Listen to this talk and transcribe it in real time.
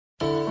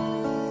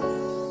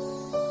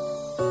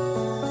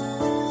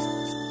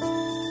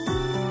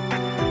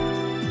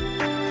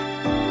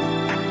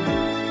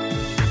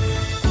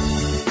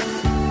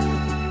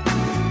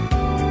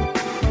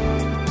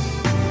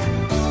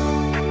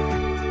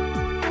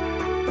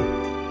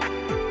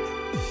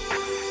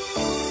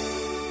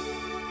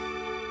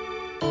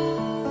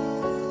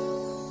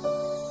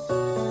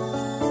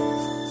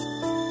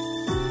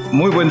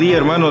Muy buen día,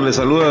 hermanos. Les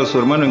saluda a su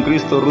hermano en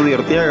Cristo, Rudy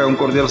Arteaga. Un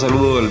cordial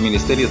saludo del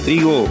Ministerio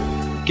Trigo.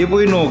 Qué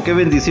bueno, qué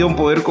bendición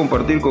poder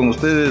compartir con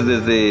ustedes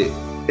desde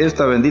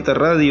esta bendita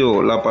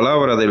radio la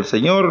palabra del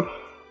Señor,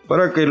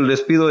 para que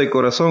les pido de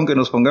corazón que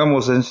nos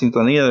pongamos en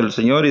sintonía del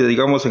Señor y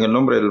digamos en el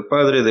nombre del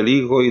Padre, del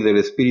Hijo y del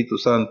Espíritu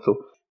Santo.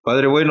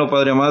 Padre bueno,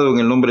 Padre amado, en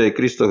el nombre de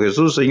Cristo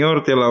Jesús,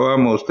 Señor, te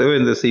alabamos, te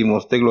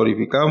bendecimos, te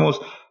glorificamos.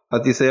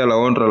 A ti sea la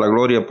honra, la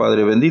gloria,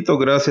 Padre bendito.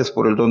 Gracias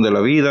por el don de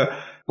la vida,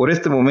 por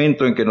este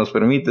momento en que nos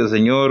permite,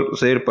 Señor,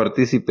 ser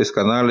partícipes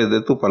canales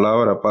de tu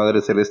palabra,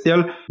 Padre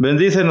celestial.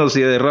 Bendícenos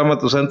y derrama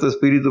tu Santo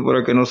Espíritu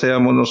para que no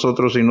seamos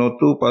nosotros, sino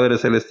tú, Padre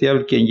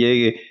celestial, quien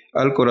llegue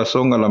al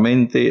corazón, a la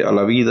mente, a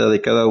la vida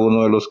de cada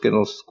uno de los que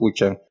nos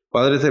escuchan.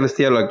 Padre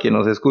celestial, a quien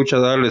nos escucha,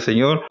 dale,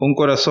 Señor, un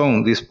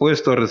corazón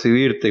dispuesto a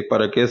recibirte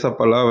para que esa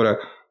palabra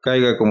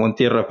caiga como en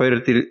tierra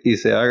fértil y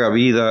se haga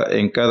vida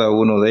en cada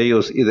uno de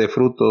ellos y de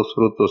frutos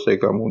en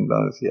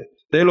abundancia.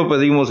 Te lo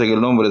pedimos en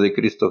el nombre de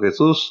Cristo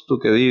Jesús, tú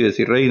que vives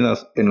y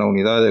reinas en la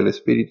unidad del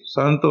Espíritu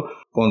Santo,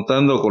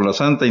 contando con la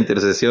santa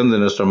intercesión de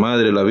nuestra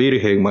Madre, la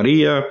Virgen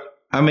María.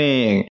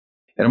 Amén.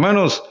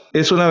 Hermanos,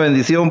 es una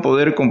bendición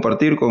poder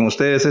compartir con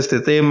ustedes este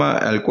tema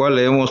al cual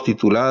le hemos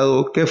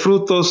titulado ¿Qué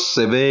frutos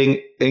se ven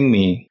en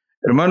mí?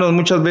 Hermanos,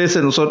 muchas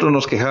veces nosotros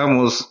nos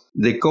quejamos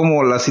de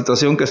cómo la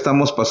situación que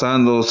estamos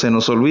pasando, se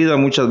nos olvida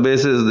muchas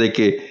veces de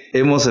que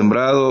hemos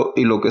sembrado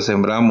y lo que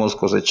sembramos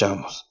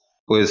cosechamos.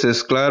 Pues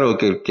es claro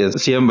que el que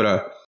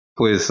siembra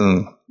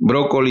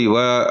brócoli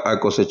va a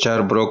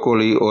cosechar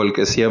brócoli, o el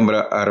que siembra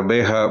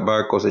arveja va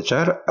a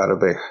cosechar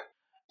arveja.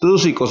 Tú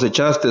si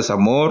cosechaste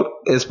amor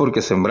es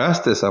porque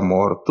sembraste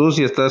amor. Tú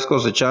si estás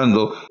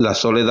cosechando la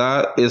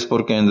soledad es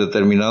porque en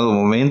determinado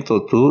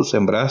momento tú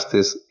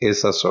sembraste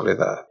esa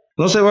soledad.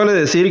 No se vale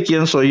decir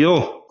quién soy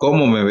yo,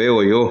 cómo me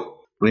veo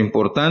yo. Lo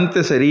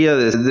importante sería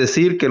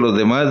decir que los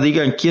demás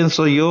digan quién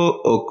soy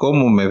yo o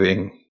cómo me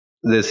ven.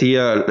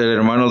 Decía el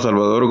hermano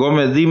Salvador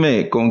Gómez,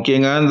 dime con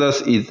quién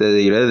andas y te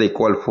diré de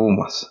cuál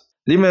fumas.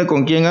 Dime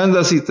con quién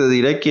andas y te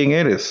diré quién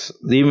eres.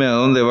 Dime a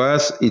dónde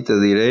vas y te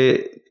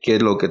diré qué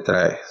es lo que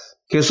traes.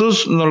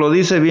 Jesús nos lo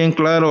dice bien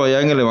claro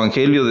allá en el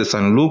Evangelio de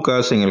San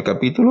Lucas, en el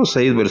capítulo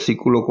 6,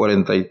 versículo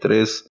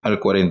 43 al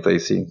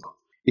 45.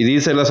 Y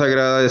dice la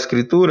Sagrada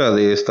Escritura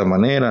de esta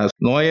manera: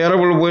 no hay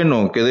árbol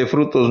bueno que dé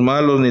frutos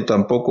malos, ni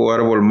tampoco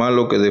árbol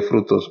malo que dé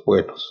frutos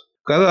buenos.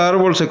 Cada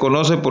árbol se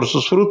conoce por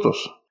sus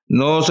frutos.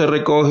 No se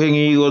recogen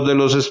higos de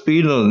los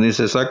espinos, ni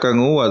se sacan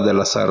uvas de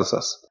las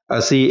zarzas.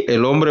 Así,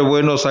 el hombre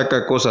bueno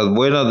saca cosas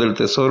buenas del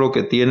tesoro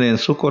que tiene en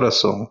su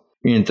corazón,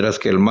 mientras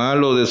que el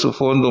malo de su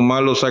fondo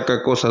malo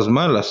saca cosas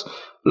malas.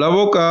 La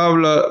boca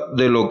habla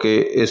de lo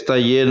que está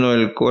lleno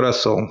el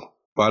corazón.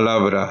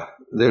 Palabra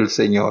del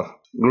Señor.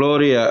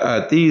 Gloria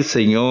a ti,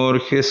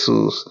 Señor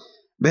Jesús.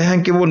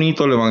 Vean qué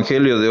bonito el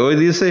Evangelio de hoy.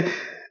 Dice,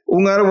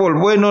 un árbol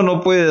bueno no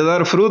puede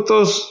dar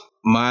frutos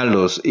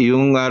malos, y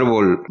un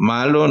árbol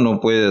malo no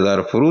puede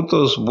dar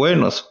frutos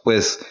buenos.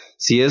 Pues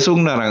si es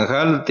un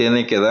naranjal,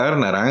 tiene que dar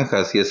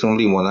naranjas. Si es un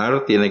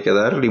limonar, tiene que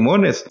dar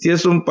limones. Si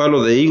es un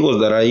palo de higos,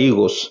 dará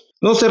higos.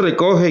 No se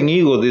recogen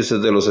higos, dice,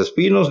 de los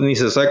espinos, ni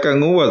se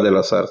sacan uvas de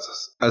las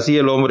zarzas. Así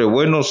el hombre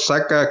bueno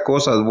saca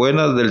cosas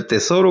buenas del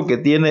tesoro que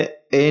tiene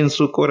en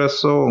su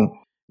corazón,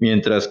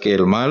 mientras que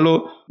el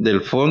malo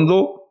del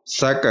fondo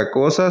saca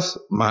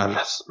cosas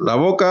malas. La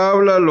boca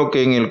habla lo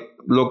que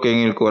en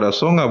el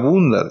corazón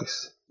abunda,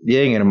 dice.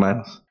 Bien,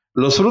 hermanos,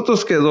 los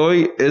frutos que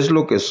doy es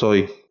lo que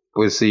soy.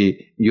 Pues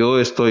si yo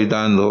estoy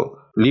dando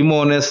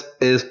limones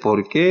es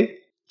porque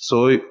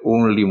soy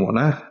un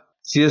limonar.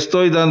 Si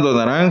estoy dando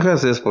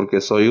naranjas es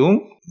porque soy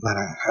un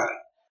naranjal.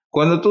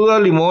 Cuando tú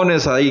das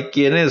limones, hay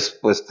quienes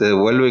te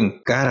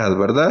devuelven caras,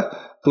 ¿verdad?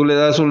 Tú le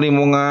das un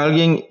limón a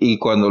alguien y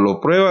cuando lo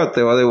prueba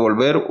te va a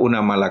devolver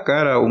una mala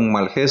cara, un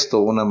mal gesto,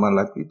 una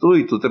mala actitud,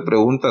 y tú te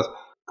preguntas,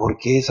 ¿por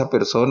qué esa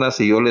persona,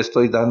 si yo le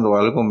estoy dando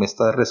algo, me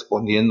está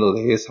respondiendo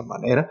de esa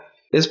manera?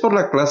 Es por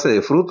la clase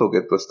de fruto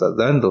que tú estás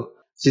dando.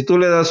 Si tú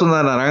le das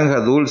una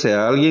naranja dulce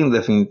a alguien,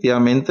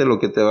 definitivamente lo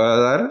que te va a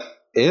dar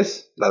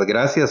es las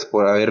gracias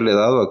por haberle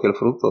dado aquel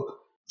fruto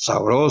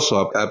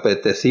sabroso,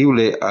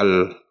 apetecible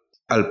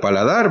al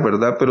paladar,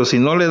 ¿verdad? Pero si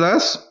no le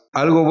das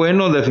algo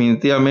bueno,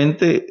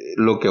 definitivamente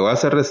lo que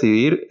vas a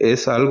recibir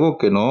es algo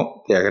que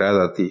no te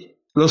agrada a ti.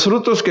 Los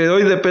frutos que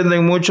doy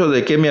dependen mucho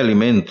de qué me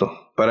alimento.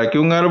 Para que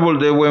un árbol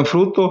dé buen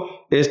fruto,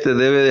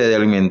 debe de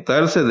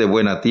alimentarse de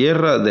buena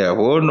tierra, de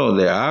abono,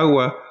 de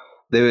agua,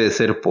 debe de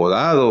ser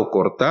podado,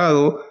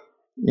 cortado,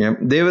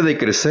 debe de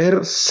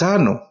crecer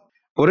sano.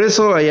 Por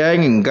eso allá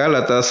en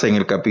Gálatas, en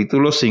el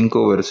capítulo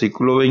 5,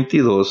 versículo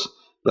 22,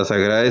 la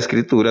Sagrada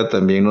Escritura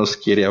también nos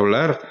quiere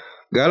hablar.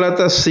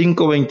 Gálatas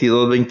 5,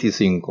 22,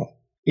 25.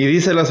 Y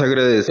dice la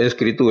Sagrada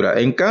Escritura,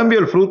 en cambio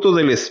el fruto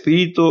del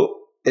Espíritu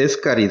es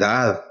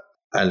caridad,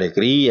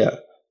 alegría,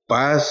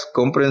 paz,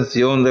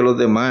 comprensión de los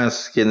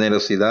demás,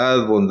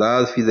 generosidad,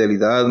 bondad,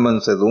 fidelidad,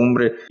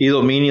 mansedumbre y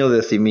dominio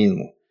de sí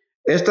mismo.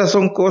 Estas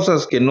son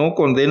cosas que no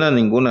condenan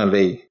ninguna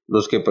ley.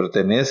 Los que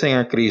pertenecen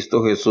a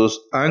Cristo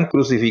Jesús han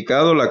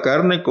crucificado la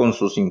carne con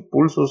sus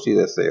impulsos y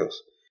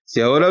deseos. Si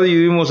ahora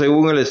vivimos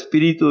según el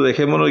Espíritu,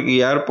 dejémonos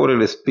guiar por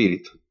el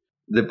Espíritu.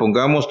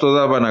 Depongamos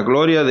toda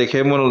vanagloria,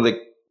 dejémonos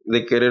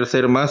de querer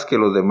ser más que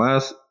los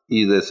demás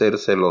y de ser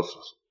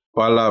celosos.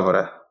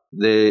 Palabra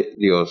de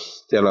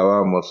Dios. Te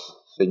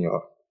alabamos,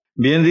 Señor.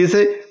 Bien,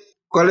 dice,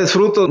 ¿cuáles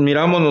frutos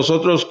miramos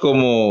nosotros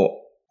como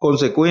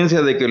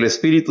consecuencia de que el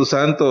Espíritu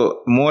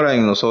Santo mora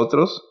en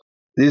nosotros?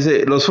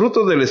 Dice, los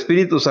frutos del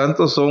Espíritu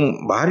Santo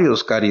son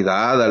varios: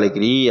 caridad,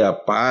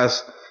 alegría,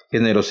 paz,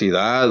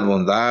 generosidad,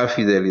 bondad,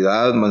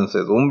 fidelidad,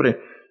 mansedumbre.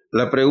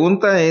 La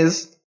pregunta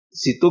es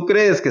si tú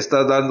crees que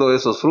estás dando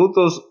esos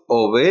frutos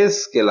o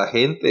ves que la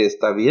gente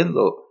está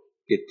viendo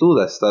que tú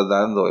estás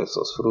dando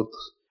esos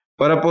frutos.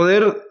 Para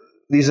poder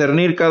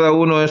discernir cada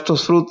uno de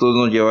estos frutos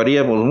nos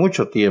llevaríamos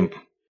mucho tiempo,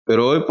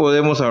 pero hoy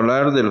podemos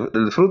hablar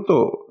del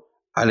fruto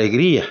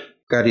alegría,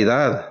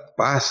 caridad,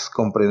 paz,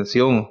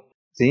 comprensión,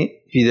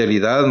 ¿sí?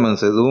 Fidelidad,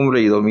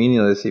 mansedumbre y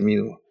dominio de sí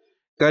mismo.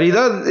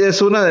 Caridad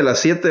es una de las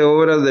 7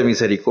 obras de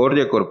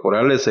misericordia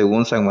corporales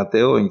según San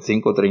Mateo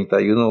 25,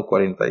 31,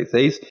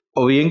 46,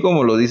 o bien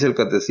como lo dice el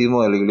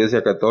Catecismo de la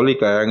Iglesia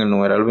Católica en el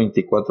numeral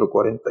 24,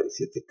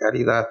 47.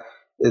 Caridad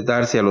es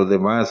darse a los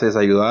demás, es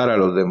ayudar a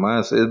los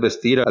demás, es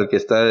vestir al que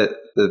está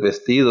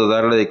desvestido,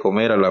 darle de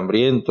comer al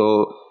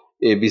hambriento,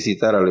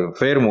 visitar al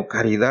enfermo.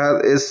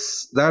 Caridad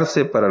es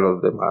darse para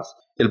los demás.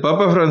 El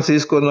Papa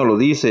Francisco nos lo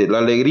dice, la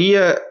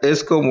alegría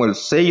es como el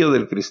sello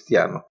del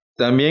cristiano.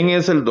 También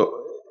es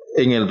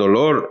en el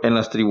dolor, en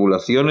las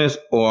tribulaciones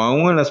o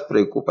aún en las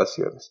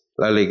preocupaciones.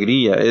 La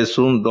alegría es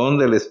un don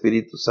del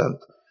Espíritu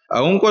Santo.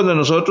 Aun cuando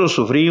nosotros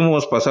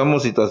sufrimos,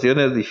 pasamos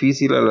situaciones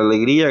difíciles, la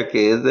alegría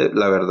que es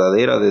la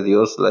verdadera de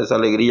Dios, esa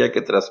alegría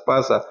que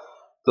traspasa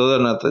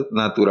toda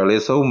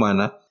naturaleza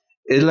humana,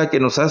 es la que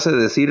nos hace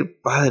decir,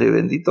 Padre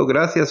bendito,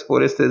 gracias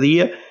por este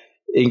día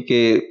en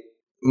que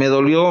me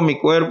dolió mi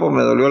cuerpo,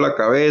 me dolió la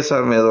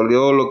cabeza, me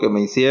dolió lo que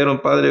me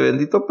hicieron, Padre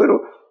bendito,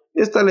 pero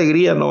esta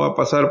alegría no va a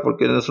pasar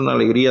porque no es una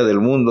alegría del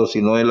mundo,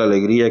 sino es la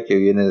alegría que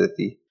viene de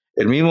ti.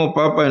 El mismo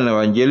Papa en la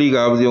Evangelii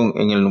Gaudium,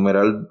 en el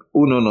numeral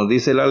 1, nos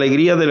dice, la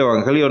alegría del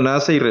Evangelio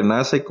nace y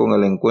renace con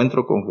el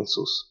encuentro con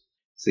Jesús.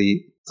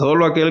 Sí,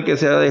 solo aquel que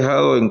se ha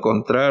dejado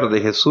encontrar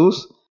de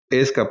Jesús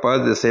es capaz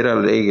de ser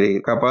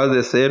alegre, capaz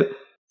de ser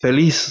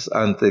feliz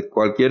ante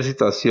cualquier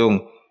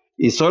situación.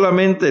 Y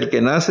solamente el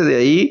que nace de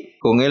ahí,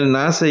 con él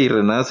nace y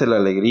renace la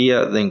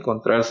alegría de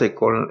encontrarse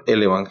con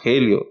el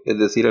Evangelio, es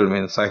decir, el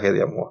mensaje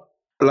de amor.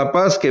 La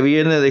paz que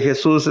viene de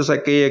Jesús es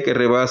aquella que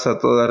rebasa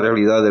toda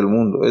realidad del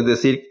mundo, es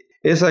decir,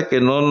 esa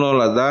que no nos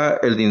la da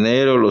el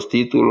dinero, los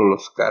títulos,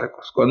 los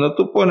cargos. Cuando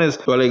tú pones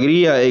tu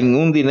alegría en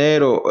un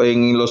dinero,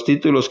 en los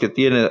títulos que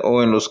tienes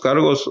o en los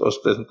cargos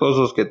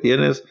ostentosos que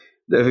tienes,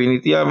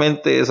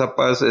 definitivamente esa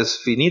paz es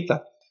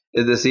finita,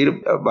 es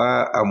decir,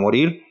 va a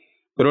morir.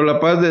 Pero la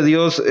paz de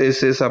Dios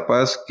es esa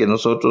paz que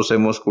nosotros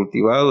hemos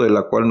cultivado, de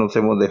la cual nos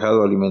hemos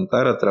dejado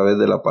alimentar a través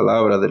de la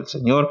palabra del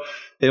Señor.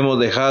 Hemos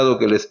dejado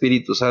que el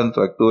Espíritu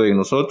Santo actúe en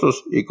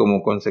nosotros y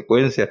como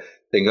consecuencia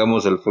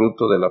tengamos el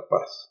fruto de la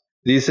paz.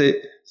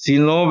 Dice, si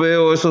no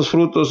veo esos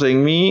frutos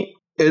en mí,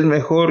 es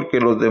mejor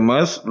que los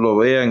demás lo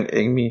vean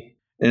en mí.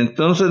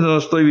 Entonces no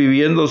estoy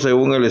viviendo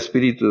según el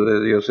Espíritu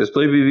de Dios,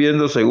 estoy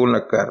viviendo según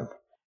la carne.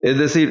 Es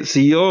decir,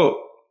 si yo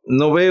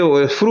no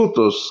veo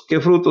frutos, ¿qué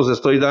frutos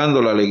estoy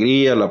dando? La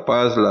alegría, la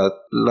paz,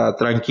 la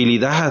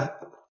tranquilidad.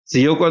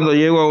 Si yo cuando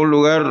llego a un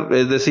lugar,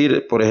 es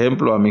decir, por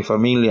ejemplo, a mi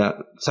familia,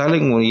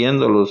 salen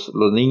huyendo los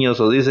niños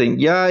o dicen,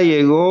 ya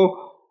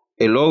llegó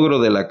el ogro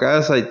de la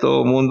casa y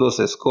todo el mundo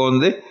se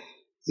esconde.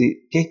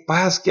 Sí, qué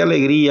paz, qué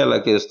alegría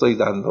la que estoy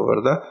dando,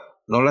 ¿verdad?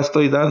 No la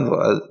estoy dando,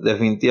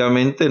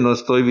 definitivamente no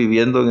estoy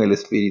viviendo en el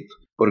Espíritu.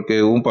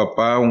 Porque un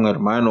papá, un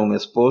hermano, un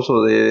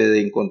esposo debe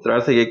de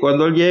encontrarse que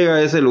cuando él llega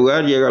a ese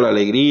lugar llega la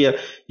alegría,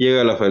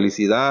 llega la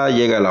felicidad,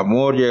 llega el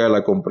amor, llega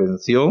la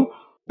comprensión.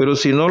 Pero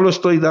si no lo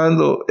estoy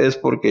dando es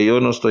porque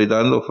yo no estoy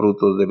dando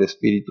frutos del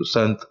Espíritu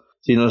Santo.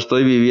 Si no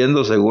estoy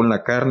viviendo según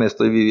la carne,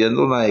 estoy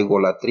viviendo una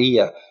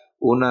egolatría,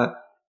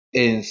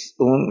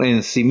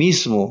 en sí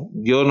mismo.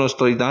 Yo no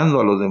estoy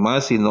dando a los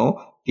demás, sino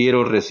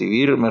quiero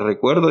recibir. Me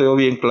recuerdo yo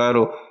bien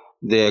claro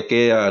de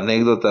aquella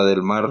anécdota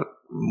del mar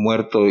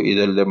muerto y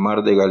del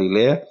mar de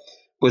Galilea,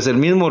 pues el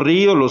mismo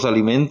río los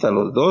alimenta a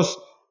los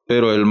dos,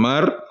 pero el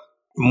mar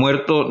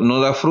muerto no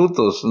da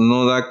frutos,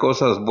 no da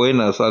cosas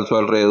buenas, a su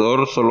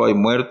alrededor solo hay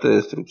muerte,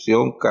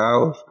 destrucción,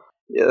 caos,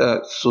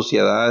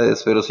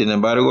 suciedades, pero sin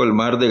embargo el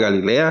mar de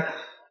Galilea,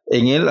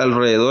 en él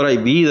alrededor hay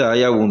vida,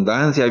 hay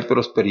abundancia, hay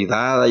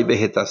prosperidad, hay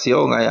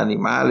vegetación, hay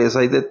animales,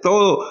 hay de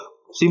todo,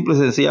 simple y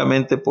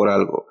sencillamente por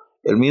algo.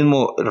 El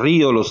mismo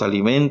río los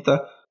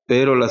alimenta,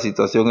 pero la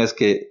situación es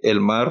que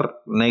el mar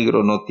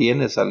Negro no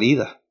tiene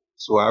salida,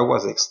 su agua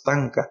se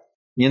estanca,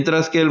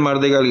 mientras que el mar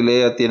de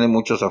Galilea tiene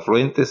muchos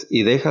afluentes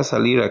y deja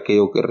salir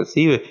aquello que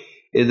recibe.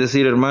 Es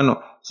decir,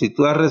 hermano, si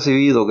tú has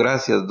recibido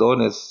gracias,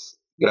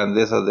 dones,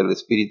 grandezas del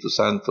Espíritu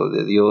Santo,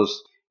 de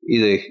Dios y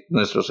de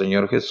nuestro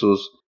Señor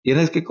Jesús,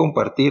 tienes que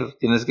compartir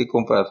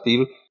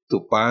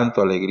tu pan,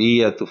 tu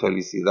alegría, tu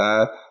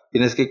felicidad,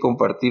 tienes que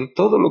compartir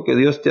todo lo que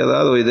Dios te ha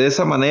dado y de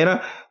esa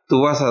manera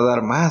tú vas a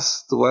dar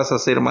más, tú vas a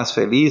ser más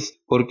feliz,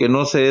 porque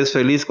no se es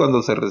feliz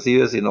cuando se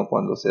recibe, sino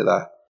cuando se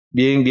da.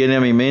 Bien, viene a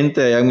mi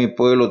mente allá en mi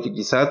pueblo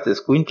Tiquizate,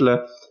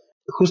 Escuintla,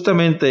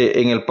 justamente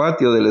en el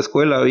patio de la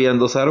escuela habían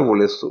 2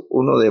 árboles,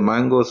 uno de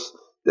mangos,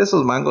 de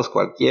esos mangos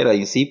cualquiera,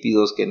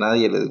 insípidos, que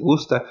nadie les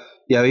gusta,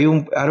 y había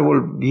un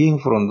árbol bien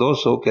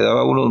frondoso que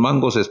daba unos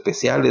mangos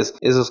especiales,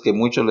 esos que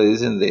muchos le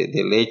dicen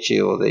de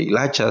leche o de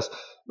hilachas,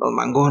 los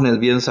mangones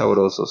bien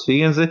sabrosos.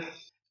 Fíjense,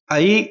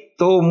 ahí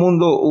todo el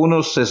mundo,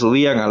 unos se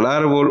subían al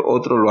árbol,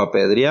 otros lo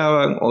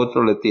apedreaban,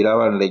 otros le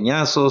tiraban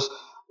leñazos,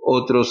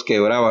 otros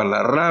quebraban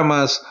las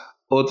ramas,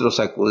 otros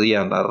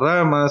sacudían las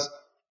ramas,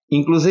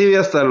 inclusive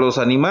hasta los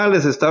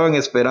animales estaban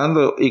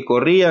esperando y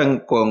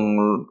corrían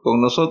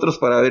con nosotros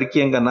para ver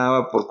quién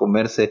ganaba por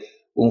comerse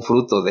un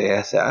fruto de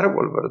ese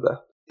árbol,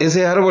 ¿verdad?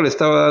 Ese árbol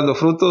estaba dando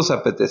frutos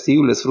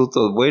apetecibles,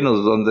 frutos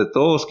buenos, donde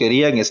todos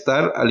querían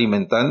estar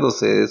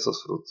alimentándose de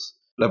esos frutos.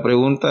 La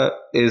pregunta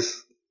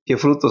es, ¿qué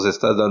frutos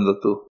estás dando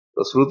tú?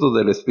 ¿Los frutos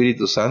del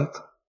Espíritu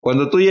Santo?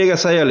 Cuando tú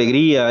llegas hay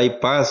alegría, hay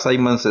paz, hay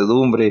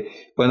mansedumbre.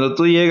 Cuando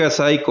tú llegas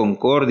hay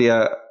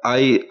concordia,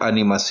 hay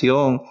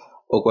animación.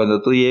 O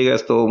cuando tú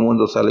llegas todo el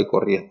mundo sale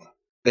corriendo.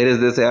 Eres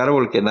de ese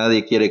árbol que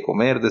nadie quiere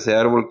comer, de ese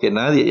árbol que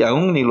nadie, y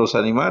aún ni los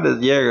animales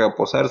llegan a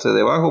posarse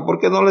debajo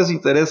porque no les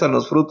interesan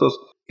los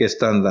frutos que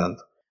están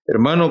dando.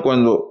 Hermano,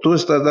 cuando tú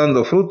estás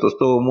dando frutos,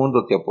 todo el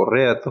mundo te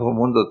aporrea, todo el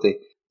mundo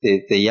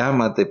te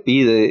llama, te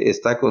pide,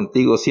 está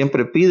contigo.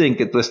 Siempre piden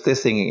que tú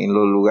estés en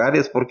los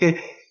lugares. ¿Por qué?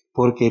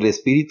 Porque el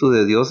Espíritu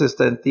de Dios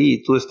está en ti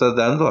y tú estás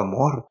dando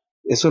amor.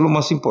 Eso es lo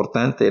más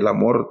importante, el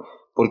amor.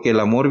 Porque el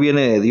amor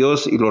viene de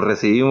Dios y lo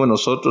recibimos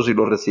nosotros y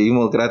lo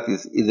recibimos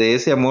gratis. Y de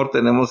ese amor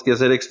tenemos que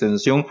hacer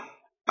extensión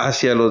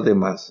hacia los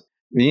demás.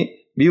 ¿Sí?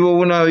 Vivo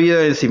una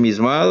vida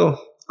ensimismado,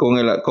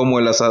 como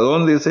el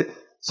asadón dice,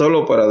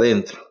 solo para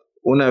adentro.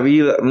 Una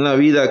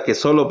vida que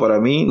solo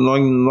para mí,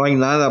 no hay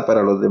nada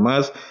para los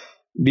demás.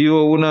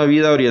 Vivo una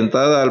vida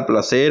orientada al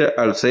placer,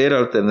 al ser,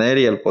 al tener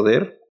y al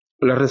poder.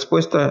 La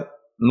respuesta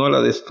no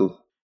la des tú,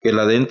 que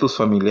la den tus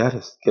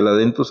familiares, que la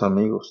den tus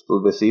amigos,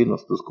 tus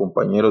vecinos, tus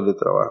compañeros de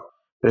trabajo.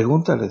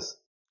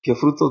 Pregúntales, ¿qué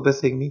frutos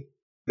ves en mí?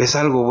 ¿Ves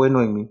algo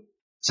bueno en mí?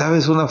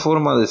 ¿Sabes una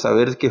forma de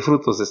saber qué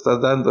frutos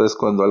estás dando? Es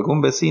cuando algún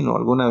vecino,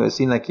 alguna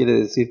vecina quiere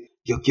decir,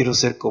 yo quiero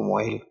ser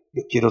como él,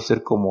 yo quiero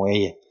ser como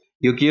ella.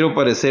 Yo quiero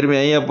parecerme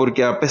a ella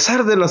porque a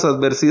pesar de las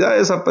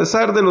adversidades, a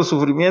pesar de los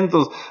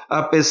sufrimientos,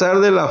 a pesar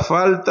de la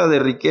falta de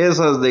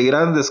riquezas, de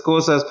grandes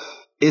cosas,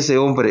 ese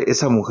hombre,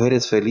 esa mujer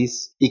es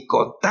feliz y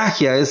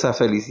contagia esa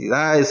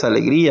felicidad, esa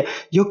alegría.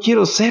 Yo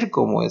quiero ser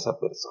como esa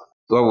persona.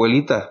 Tu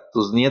abuelita,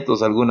 tus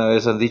nietos alguna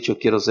vez han dicho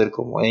quiero ser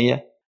como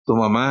ella. Tu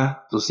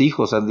mamá, tus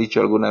hijos han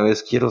dicho alguna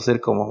vez quiero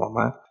ser como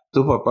mamá.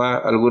 Tu papá,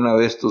 alguna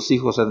vez tus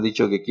hijos han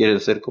dicho que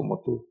quieren ser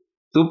como tú.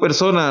 Tu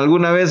persona,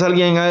 alguna vez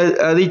alguien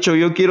ha dicho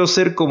yo quiero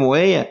ser como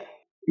ella.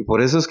 Y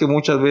por eso es que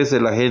muchas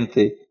veces la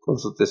gente con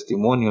su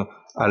testimonio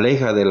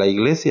aleja de la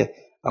iglesia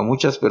a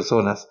muchas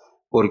personas,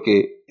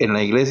 porque en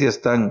la iglesia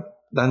están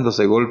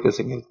dándose golpes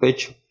en el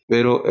pecho,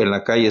 pero en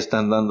la calle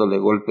están dándole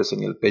golpes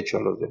en el pecho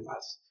a los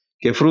demás.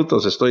 ¿Qué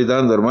frutos estoy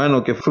dando,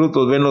 hermano? ¿Qué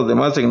frutos ven los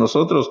demás en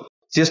nosotros?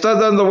 Si estás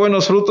dando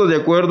buenos frutos de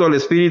acuerdo al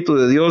Espíritu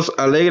de Dios,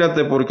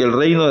 alégrate porque el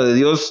reino de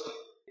Dios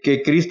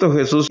que Cristo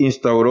Jesús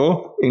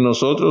instauró en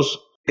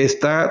nosotros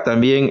está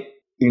también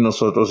en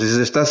nosotros y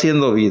se está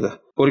haciendo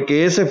vida.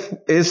 Porque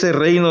ese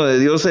reino de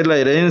Dios es la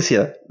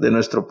herencia de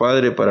nuestro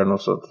Padre para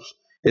nosotros.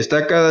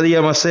 Está cada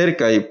día más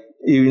cerca y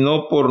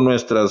no por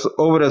nuestras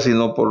obras,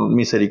 sino por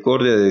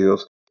misericordia de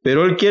Dios.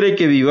 Pero Él quiere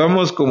que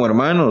vivamos como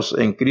hermanos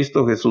en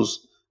Cristo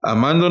Jesús,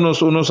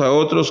 amándonos unos a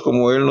otros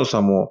como Él nos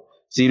amó,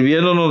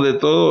 sirviéndonos de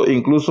todo,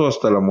 incluso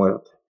hasta la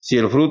muerte. Si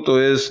el fruto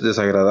es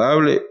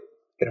desagradable,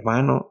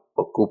 hermano,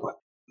 ocúpate.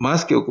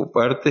 Más que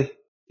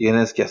ocuparte,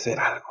 tienes que hacer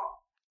algo.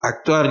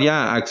 Actuar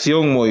ya,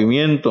 acción,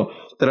 movimiento,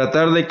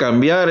 tratar de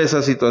cambiar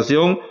esa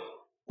situación,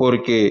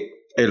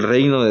 porque el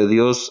reino de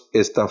Dios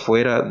está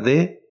fuera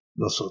de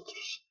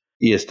nosotros.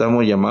 Y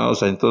estamos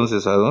llamados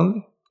entonces ¿a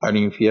dónde? Al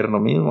infierno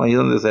mismo, ahí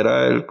donde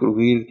será el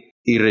crujir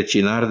y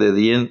rechinar de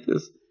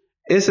dientes.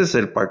 Ese es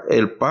el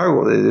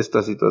pago de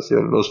esta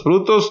situación. Los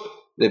frutos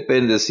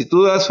dependen. Si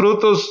tú das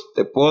frutos,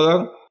 te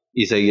podan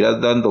y seguirás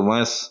dando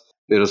más.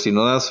 Pero si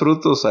no das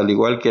frutos, al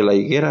igual que la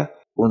higuera,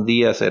 un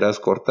día serás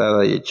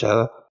cortada y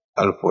echada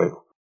al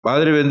fuego.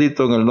 Padre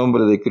bendito, en el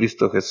nombre de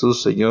Cristo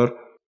Jesús, Señor,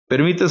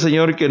 permite,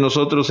 Señor, que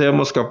nosotros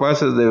seamos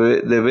capaces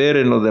de ver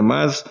en los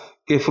demás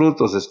qué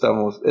frutos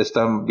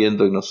están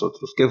viendo en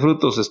nosotros, qué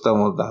frutos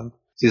estamos dando.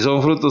 Si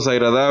son frutos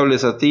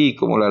agradables a ti,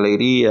 como la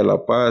alegría,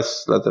 la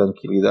paz, la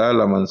tranquilidad,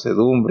 la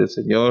mansedumbre,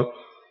 Señor,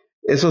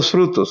 esos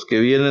frutos que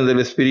vienen del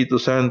Espíritu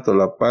Santo,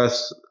 la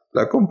paz,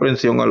 la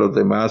comprensión a los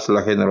demás,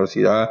 la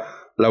generosidad,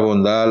 la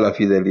bondad, la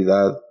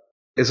fidelidad,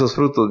 esos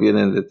frutos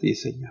vienen de ti,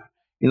 Señor.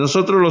 Y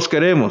nosotros los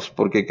queremos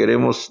porque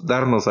queremos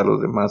darnos a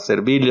los demás,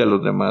 servirle a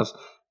los demás,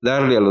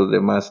 darle a los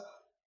demás,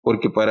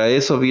 porque para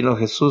eso vino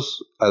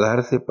Jesús, a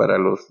darse para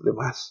los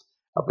demás.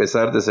 A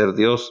pesar de ser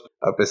Dios,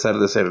 a pesar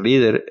de ser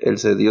líder, Él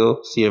se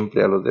dio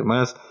siempre a los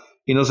demás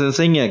y nos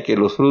enseña que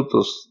los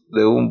frutos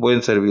de un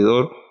buen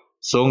servidor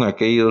son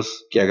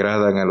aquellos que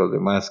agradan a los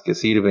demás, que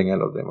sirven a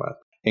los demás.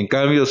 En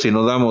cambio, si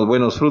no damos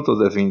buenos frutos,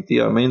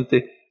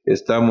 definitivamente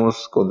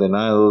estamos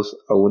condenados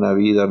a una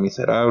vida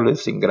miserable,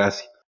 sin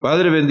gracia.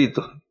 Padre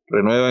bendito,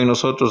 renueva en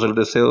nosotros el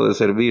deseo de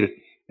servir,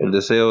 el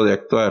deseo de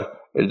actuar,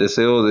 el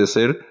deseo de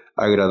ser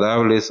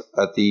agradables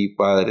a ti,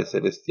 Padre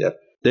celestial.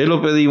 Te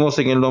lo pedimos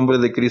en el nombre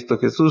de Cristo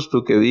Jesús,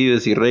 tú que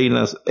vives y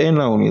reinas en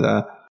la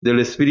unidad del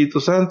Espíritu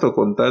Santo,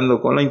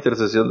 contando con la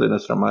intercesión de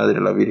nuestra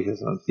Madre, la Virgen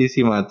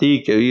Santísima, a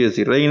ti que vives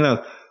y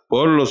reinas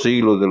por los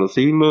siglos de los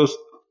siglos.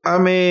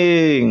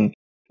 Amén.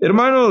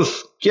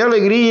 Hermanos, qué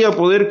alegría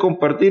poder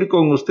compartir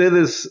con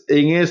ustedes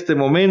en este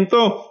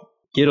momento.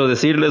 Quiero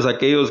decirles a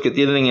aquellos que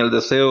tienen el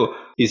deseo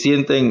y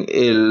sienten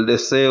el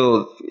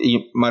deseo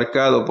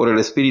marcado por el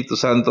Espíritu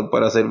Santo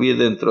para servir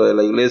dentro de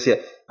la iglesia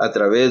a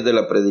través de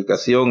la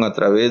predicación, a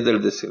través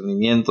del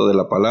discernimiento de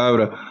la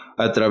palabra,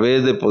 a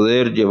través de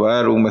poder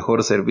llevar un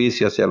mejor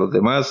servicio hacia los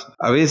demás.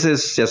 A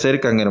veces se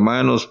acercan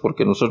hermanos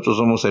porque nosotros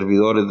somos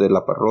servidores de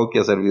la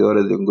parroquia,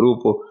 servidores de un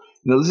grupo.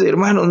 Nos dice,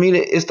 hermanos,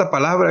 mire, esta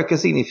palabra, ¿qué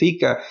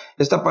significa?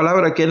 Esta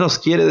palabra, ¿qué nos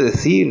quiere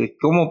decir?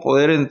 ¿Cómo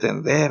poder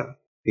entender?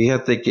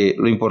 Fíjate que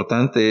lo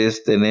importante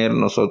es tener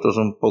nosotros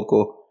un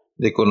poco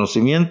de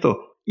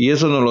conocimiento, y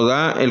eso nos lo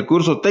da el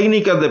curso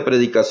Técnicas de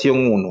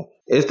Predicación 1.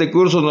 Este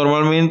curso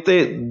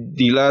normalmente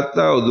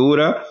dilata o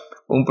dura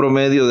un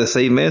promedio de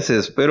 6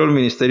 meses, pero el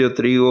Ministerio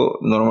Trigo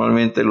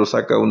normalmente lo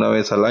saca una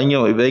vez al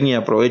año, y ven y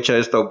aprovecha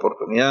esta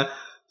oportunidad.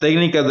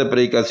 Técnicas de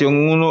Predicación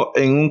 1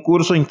 en un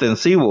curso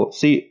intensivo,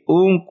 sí,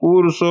 un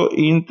curso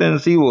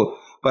intensivo.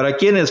 ¿Para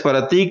quiénes?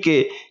 Para ti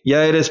que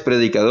ya eres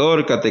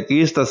predicador,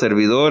 catequista,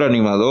 servidor,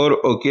 animador,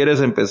 o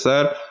quieres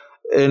empezar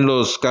en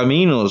los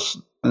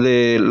caminos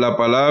de la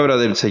palabra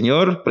del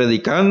Señor,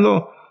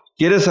 predicando.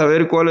 ¿Quieres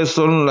saber cuáles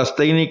son las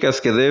técnicas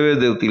que debes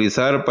de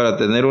utilizar para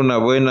tener una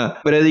buena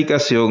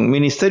predicación?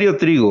 Ministerio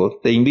Trigo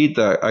te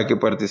invita a que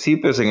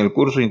participes en el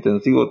curso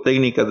intensivo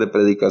Técnicas de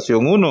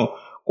Predicación 1.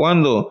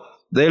 ¿Cuándo?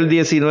 Del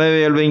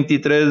 19 al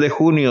 23 de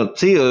junio.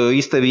 Sí,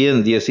 oíste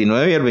bien,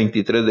 19 al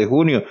 23 de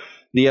junio.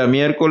 Día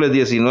miércoles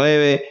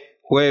 19,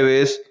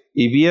 jueves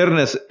y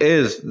viernes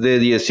es de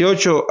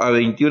 18 a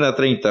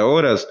 21:30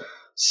 horas.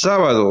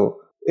 Sábado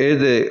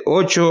es de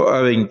 8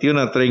 a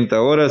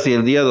 21:30 horas y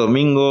el día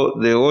domingo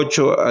de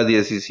 8 a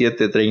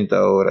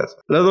 17:30 horas.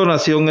 La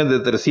donación es de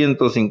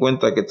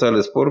 350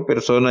 quetzales por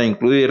persona,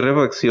 incluye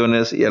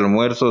refacciones y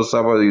almuerzos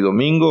sábado y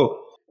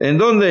domingo. ¿En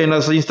dónde? En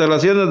las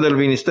instalaciones del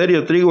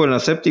Ministerio Trigo en la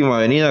 7ª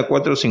Avenida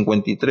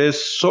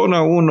 453,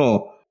 Zona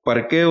 1.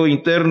 Parqueo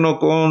interno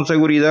con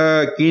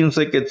seguridad,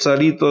 15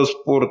 quetzalitos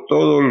por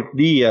todo el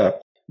día.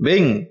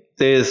 Ven,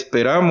 te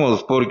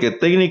esperamos, porque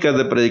Técnicas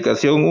de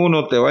Predicación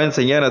 1 te va a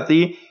enseñar a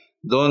ti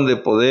dónde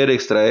poder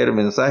extraer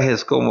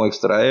mensajes, cómo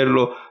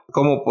extraerlo,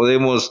 cómo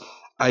podemos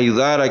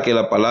ayudar a que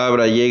la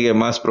palabra llegue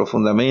más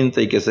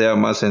profundamente y que sea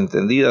más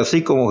entendida.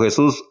 Así como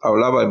Jesús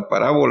hablaba en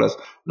parábolas,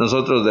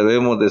 nosotros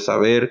debemos de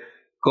saber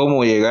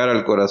cómo llegar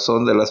al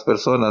corazón de las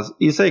personas,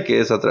 y sé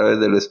que es a través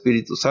del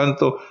Espíritu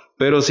Santo,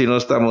 pero si no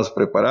estamos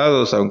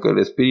preparados, aunque el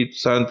Espíritu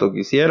Santo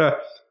quisiera,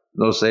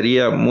 nos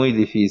sería muy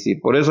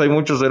difícil. Por eso hay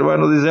muchos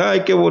hermanos que dicen,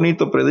 ay, qué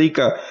bonito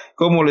predica,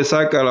 cómo le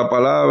saca la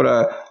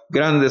palabra,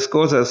 grandes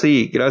cosas.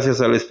 Sí,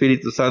 gracias al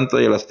Espíritu Santo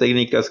y a las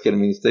técnicas que el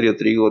Ministerio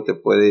Trigo te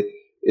puede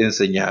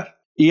enseñar.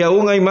 Y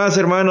aún hay más,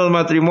 hermanos,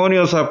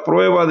 matrimonios a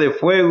prueba de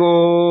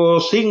fuego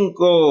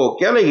 5.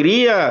 ¡Qué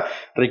alegría!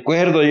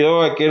 Recuerdo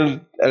yo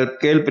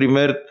aquel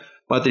primer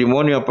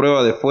matrimonio a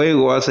prueba de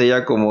fuego hace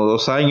ya como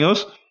 2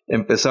 años.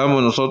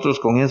 Empezamos nosotros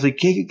con eso y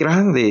qué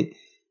grande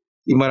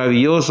y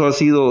maravilloso ha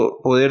sido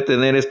poder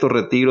tener estos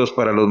retiros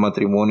para los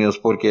matrimonios,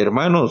 porque,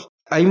 hermanos,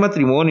 hay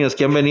matrimonios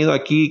que han venido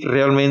aquí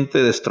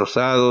realmente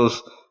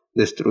destrozados,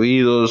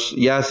 destruidos,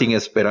 ya sin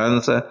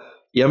esperanza,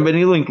 y han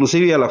venido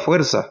inclusive a la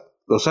fuerza.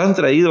 Los han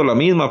traído la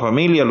misma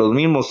familia, los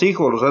mismos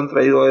hijos, los han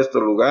traído a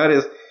estos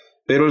lugares,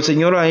 pero el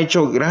Señor ha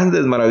hecho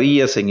grandes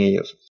maravillas en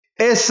ellos.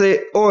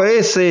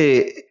 SOS,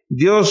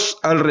 Dios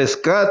al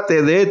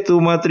rescate de tu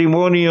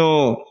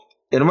matrimonio.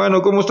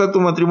 Hermano, ¿cómo está tu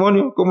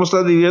matrimonio? ¿Cómo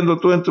estás viviendo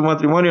tú en tu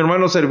matrimonio,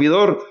 hermano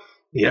servidor?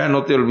 Mira,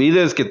 no te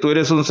olvides que tú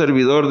eres un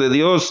servidor de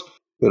Dios,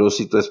 pero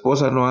si tu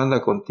esposa no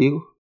anda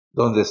contigo,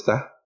 ¿dónde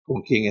está?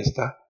 ¿Con quién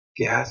está?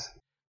 ¿Qué hace?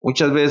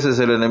 Muchas veces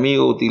el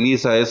enemigo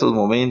utiliza esos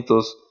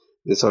momentos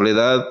de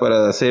soledad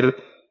para hacer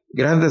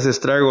grandes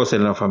estragos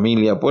en la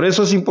familia. Por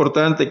eso es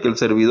importante que el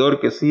servidor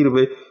que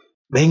sirve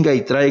venga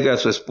y traiga a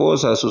su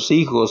esposa, a sus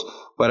hijos,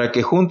 para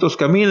que juntos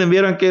caminen.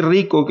 Vieran qué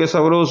rico, qué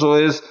sabroso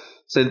es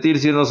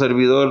sentirse uno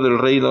servidor del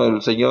reino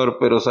del Señor,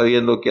 pero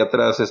sabiendo que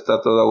atrás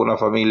está toda una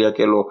familia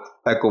que lo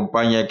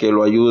acompaña, que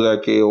lo ayuda,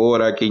 que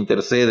ora, que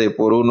intercede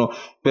por uno,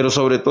 pero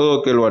sobre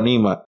todo que lo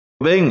anima.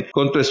 Ven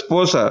con tu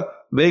esposa,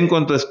 ven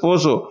con tu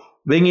esposo,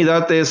 ven y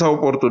date esa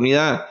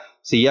oportunidad.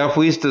 Si ya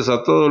fuiste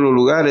a todos los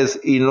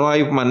lugares y no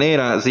hay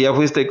manera, si ya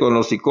fuiste con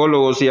los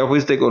psicólogos, si ya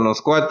fuiste con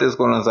los cuates,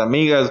 con las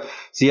amigas,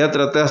 si ya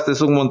trataste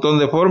un montón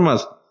de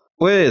formas,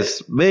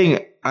 pues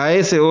ven a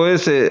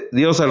SOS,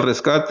 Dios al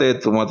rescate de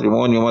tu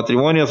matrimonio.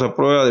 Matrimonios a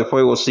prueba de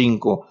fuego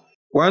 5.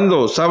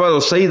 ¿Cuándo? Sábado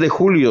 6 de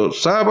julio.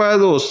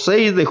 Sábado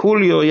 6 de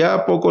julio,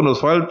 ya poco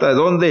nos falta.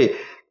 ¿Dónde?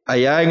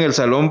 Allá en el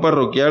Salón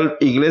Parroquial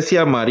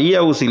Iglesia María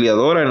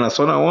Auxiliadora en la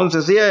zona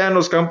 11. Sí, allá en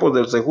los campos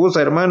del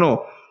Cejusa,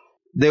 hermano.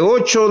 De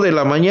 8 de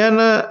la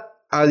mañana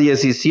a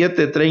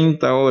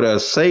 17:30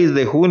 horas. 6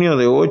 de junio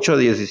de 8 a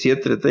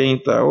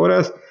 17:30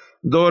 horas.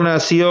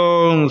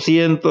 Donación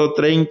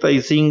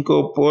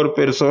 135 por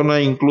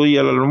persona, incluye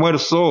el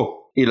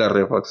almuerzo y la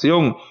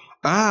refacción.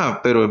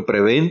 Pero en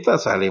preventa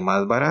sale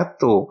más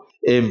barato.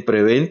 En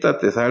preventa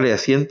te sale a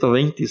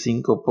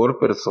 125 por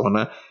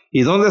persona.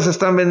 ¿Y dónde se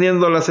están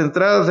vendiendo las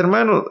entradas,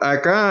 hermanos?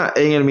 Acá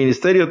en el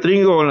Ministerio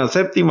Trigo, en la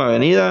 7ª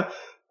Avenida,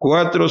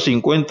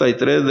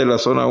 453 de la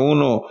zona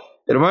 1.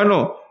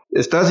 Hermano,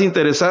 ¿estás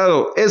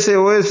interesado?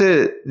 SOS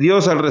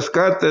Dios al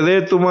rescate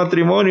de tu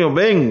matrimonio.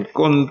 Ven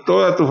con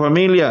toda tu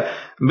familia.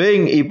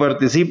 Ven y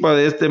participa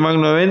de este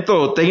magno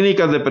evento.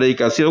 Técnicas de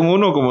predicación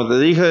 1, como te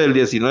dije, del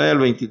 19 al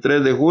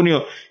 23 de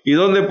junio. ¿Y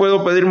dónde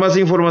puedo pedir más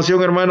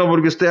información, hermano?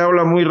 Porque usted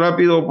habla muy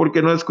rápido,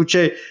 porque no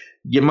escuché.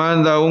 Y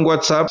manda un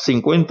WhatsApp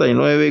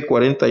 59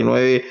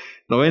 49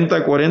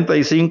 90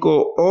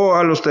 45 o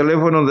a los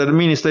teléfonos del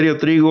Ministerio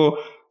Trigo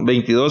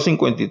 22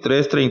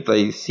 53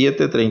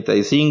 37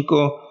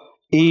 35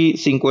 y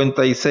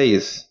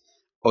 56.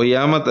 O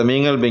llama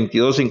también al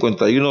 22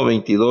 51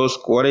 22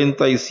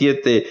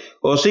 47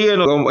 o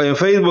síguenos en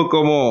Facebook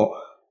como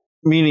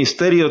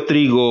Ministerio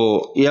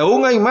Trigo. Y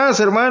aún hay más,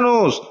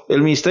 hermanos.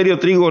 El Ministerio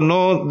Trigo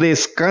no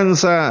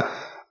descansa.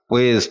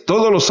 Pues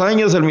todos los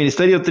años el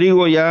Ministerio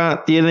Trigo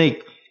ya tiene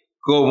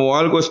como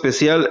algo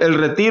especial el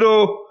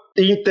retiro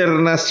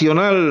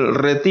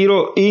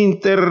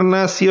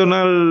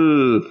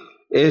internacional.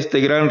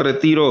 Este gran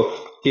retiro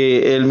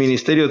que el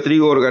Ministerio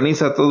Trigo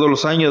organiza todos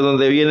los años,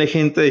 donde viene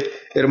gente,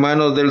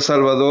 hermanos del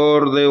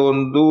Salvador, de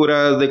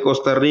Honduras, de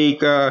Costa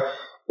Rica,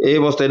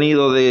 hemos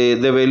tenido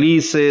de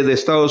Belice, de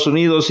Estados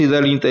Unidos y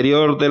del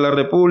interior de la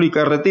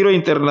República. Retiro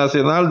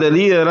internacional de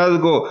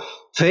liderazgo,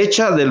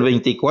 fecha del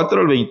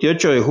 24 al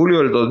 28 de julio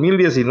del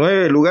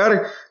 2019,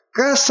 lugar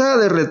Casa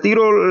de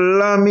Retiro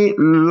La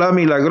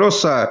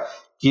Milagrosa,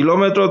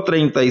 kilómetro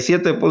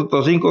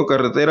 37.5,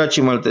 carretera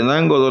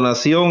Chimaltenango.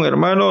 Donación,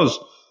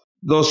 hermanos,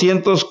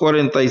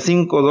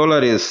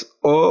 $245,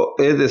 o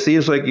es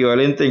decir, su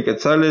equivalente en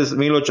quetzales,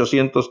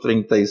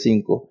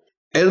 1,835.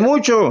 ¿Es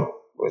mucho?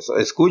 Pues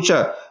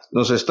escucha,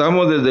 nos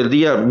estamos desde el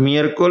día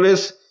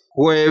miércoles,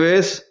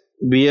 jueves,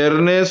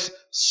 viernes,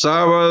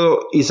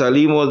 sábado y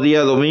salimos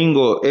día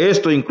domingo.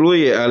 Esto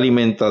incluye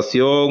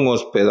alimentación,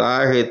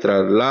 hospedaje,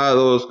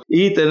 traslados,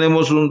 y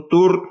tenemos un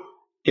tour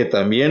que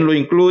también lo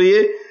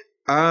incluye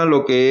a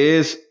lo que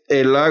es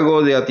el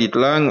lago de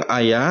Atitlán.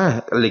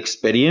 Allá, la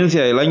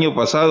experiencia del año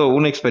pasado,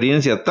 una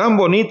experiencia tan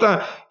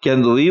bonita que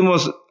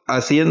anduvimos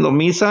haciendo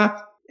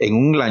misa en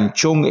un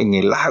lanchón en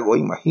el lago,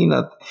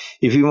 imagínate,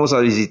 y fuimos a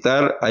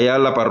visitar allá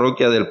la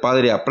parroquia del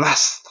Padre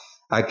Aplaz,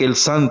 aquel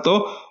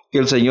santo que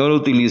el Señor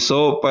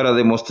utilizó para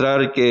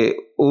demostrar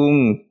que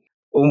un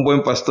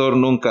buen pastor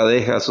nunca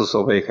deja sus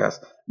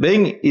ovejas.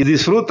 Ven y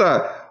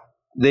disfruta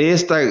de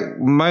esta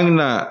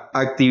magna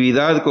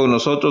actividad con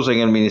nosotros en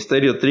el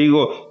Ministerio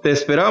Trigo. Te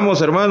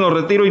esperamos, hermano.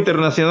 Retiro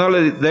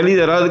Internacional de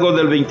Liderazgo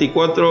del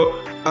 24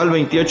 al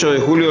 28 de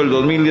julio del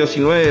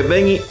 2019.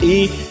 Ven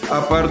y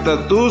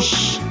aparta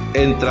tus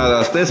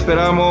entradas. Te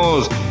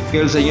esperamos. Que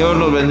el Señor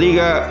nos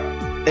bendiga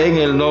en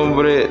el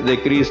nombre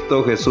de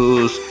Cristo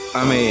Jesús.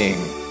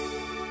 Amén.